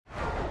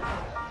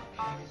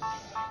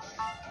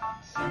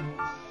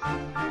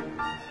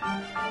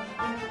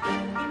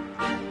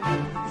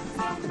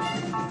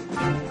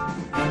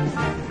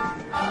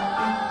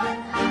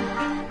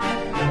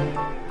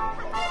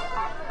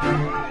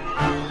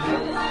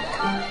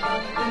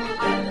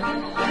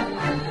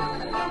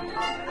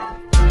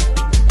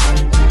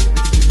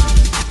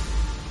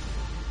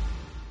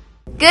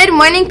Good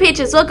morning,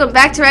 Patriots. Welcome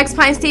back to Rex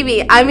Pines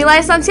TV. I'm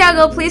Eli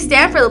Santiago. Please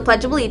stand for the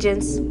Pledge of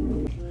Allegiance.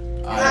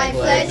 I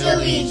pledge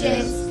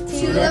allegiance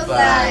to the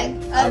flag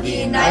of the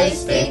United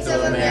States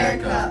of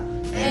America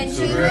and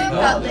to the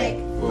republic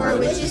for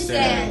which it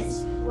stands,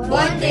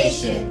 one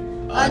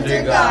nation,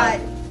 under God,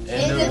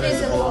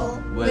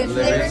 indivisible, with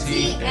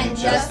liberty and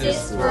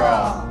justice for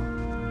all.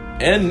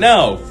 And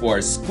now for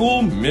our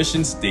school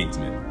mission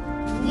statement.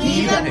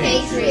 We the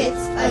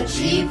Patriots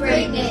achieve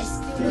greatness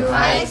through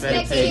high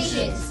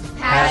expectations,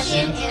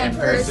 passion, and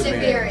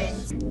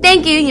perseverance.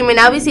 Thank you. You may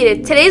now be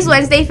seated. Today's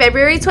Wednesday,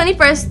 February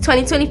 21st,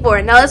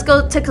 2024. Now let's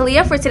go to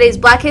Kalia for today's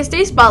Black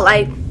History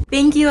Spotlight.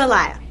 Thank you,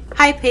 Elia.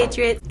 Hi,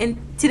 Patriots. And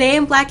today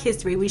in Black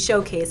History, we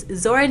showcase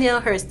Zora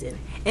Neale Hurston,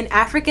 an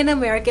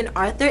African-American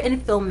author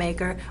and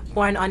filmmaker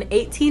born on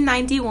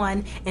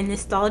 1891 in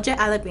Nostalgia,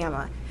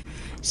 Alabama.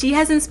 She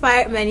has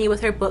inspired many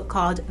with her book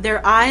called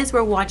Their Eyes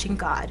Were Watching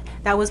God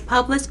that was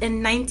published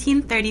in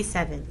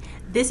 1937.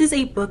 This is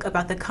a book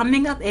about the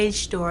coming-of-age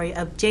story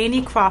of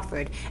Janie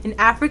Crawford, an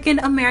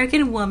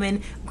African-American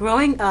woman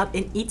growing up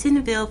in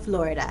Eatonville,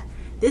 Florida.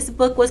 This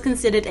book was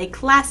considered a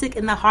classic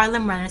in the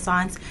Harlem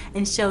Renaissance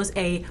and shows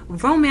a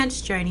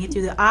romance journey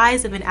through the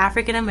eyes of an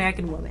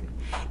African-American woman,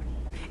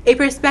 a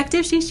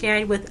perspective she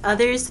shared with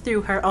others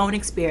through her own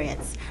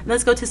experience.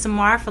 Let's go to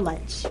Samara for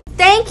lunch.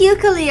 Thank you,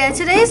 Kalia.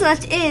 Today's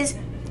lunch is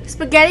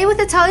spaghetti with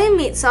Italian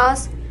meat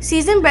sauce,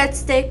 seasoned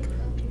breadstick,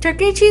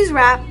 turkey cheese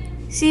wrap,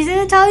 seasoned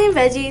Italian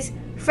veggies,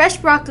 fresh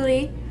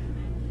broccoli,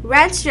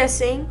 ranch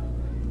dressing,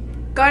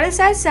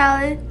 garden-side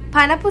salad,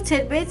 pineapple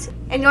tidbits,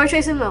 and your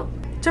choice of milk.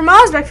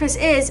 Tomorrow's breakfast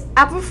is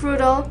apple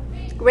strudel,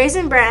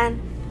 raisin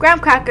bran, graham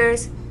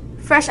crackers,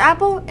 fresh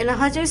apple, and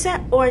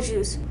 100% orange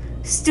juice.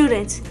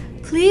 Students,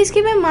 please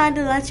keep in mind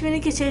the lunch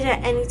menu can change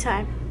at any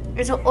time,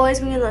 and so always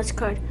bring your lunch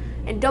card.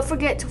 And don't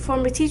forget to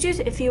inform your teachers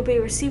if you'll be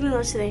receiving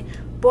lunch today.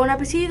 Bon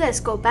appetit. Let's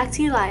go back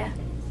to Elia.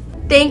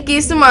 Thank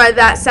you, Samara.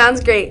 That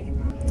sounds great.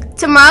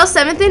 Tomorrow,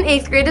 7th and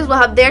 8th graders will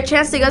have their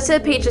chance to go to the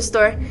Patriot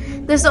store.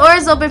 The store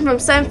is open from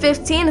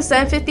 7:15 to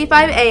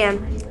 7:55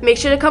 a.m. Make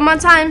sure to come on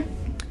time.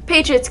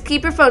 Patriots,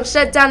 keep your phone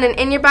shut down and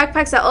in your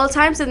backpacks at all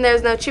times, and there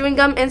is no chewing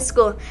gum in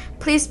school.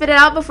 Please spit it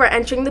out before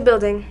entering the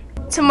building.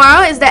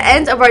 Tomorrow is the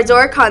end of our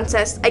door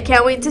contest. I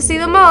can't wait to see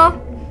them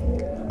all.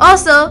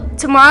 Also,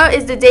 tomorrow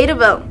is the day to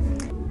vote,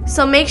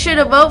 so make sure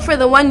to vote for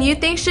the one you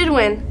think should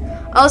win.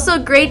 Also,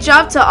 great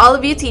job to all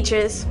of you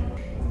teachers.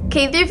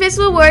 K through 5th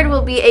award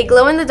will be a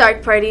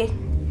glow-in-the-dark party,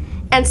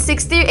 and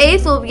 6th through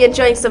 8th will be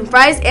enjoying some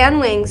fries and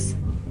wings.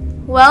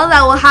 Well,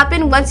 that will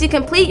happen once you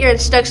complete your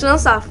instructional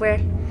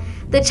software.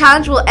 The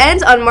challenge will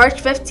end on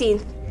March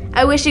 15th.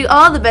 I wish you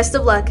all the best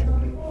of luck.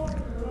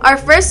 Our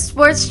first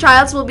sports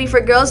trials will be for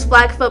girls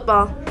flag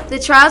football. The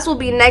trials will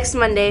be next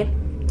Monday.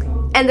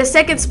 And the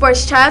second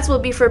sports trials will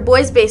be for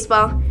boys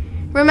baseball.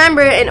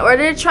 Remember, in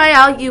order to try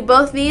out, you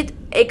both need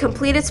a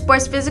completed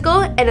sports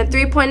physical and a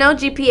 3.0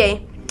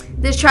 GPA.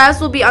 The trials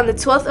will be on the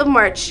 12th of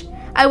March.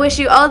 I wish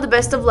you all the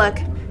best of luck.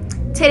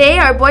 Today,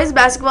 our boys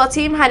basketball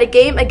team had a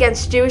game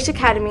against Jewish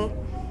Academy.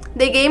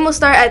 The game will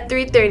start at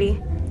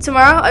 3:30.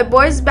 Tomorrow, our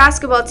boys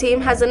basketball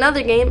team has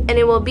another game, and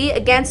it will be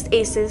against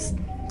Aces.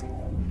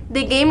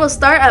 The game will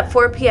start at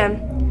 4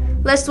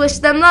 p.m. Let's wish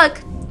them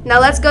luck. Now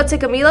let's go to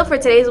Camilo for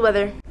today's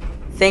weather.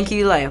 Thank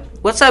you, Elia.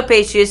 What's up,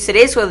 Patriots?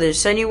 Today's weather is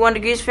 71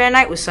 degrees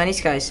Fahrenheit with sunny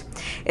skies.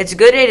 It's a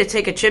good day to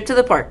take a trip to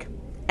the park.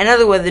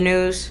 Another weather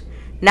news.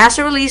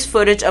 NASA released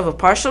footage of a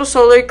partial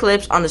solar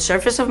eclipse on the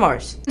surface of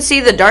Mars. You can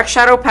see the dark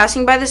shadow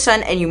passing by the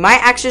sun, and you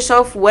might ask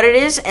yourself what it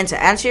is, and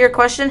to answer your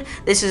question,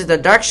 this is the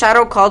dark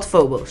shadow called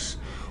Phobos,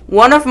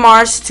 one of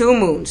Mars' 2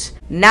 moons.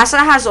 NASA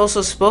has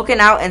also spoken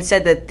out and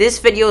said that this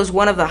video is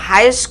one of the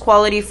highest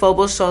quality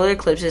Phobos solar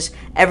eclipses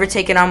ever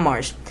taken on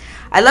Mars.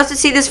 I'd love to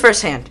see this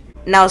firsthand.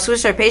 Now let's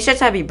wish our Patriots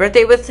happy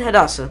birthday with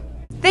Hadassah.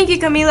 Thank you,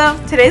 Camilo.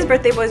 Today's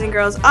birthday boys and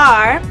girls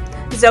are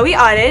Zoe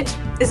Oddage,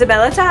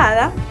 Isabella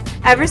Tejada,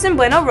 Everson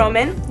Bueno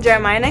Roman,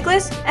 Jeremiah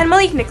Nicholas, and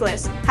Malik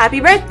Nicholas.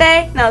 Happy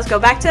birthday! Now let's go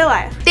back to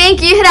Elia.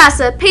 Thank you,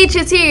 Hadassah.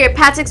 Patriots, hear your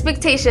past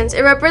expectations.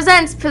 It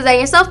represents present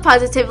yourself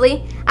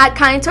positively, act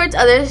kind towards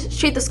others,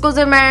 treat the schools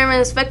environment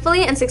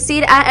respectfully, and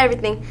succeed at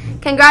everything.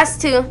 Congrats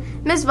to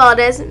Ms.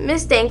 Valdez,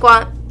 Ms.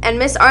 Danquat, and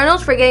Ms.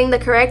 Arnold for getting the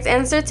correct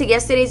answer to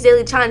yesterday's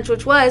daily challenge,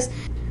 which was,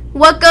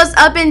 what goes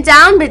up and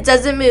down but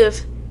doesn't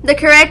move? The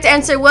correct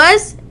answer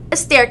was a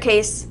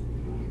staircase.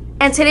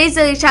 And today's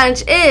daily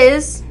challenge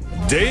is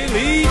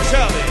Daily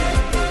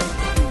Challenge.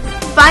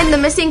 Find the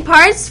missing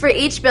parts for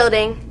each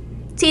building.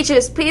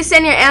 Teachers, please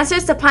send your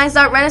answers to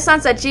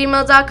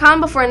pines.renaissance@gmail.com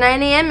before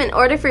 9 a.m. in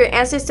order for your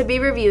answers to be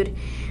reviewed.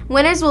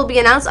 Winners will be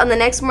announced on the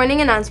next morning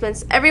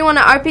announcements. Everyone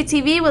at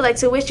RPTV would like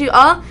to wish you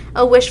all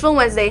a wishful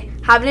Wednesday.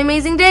 Have an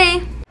amazing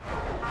day.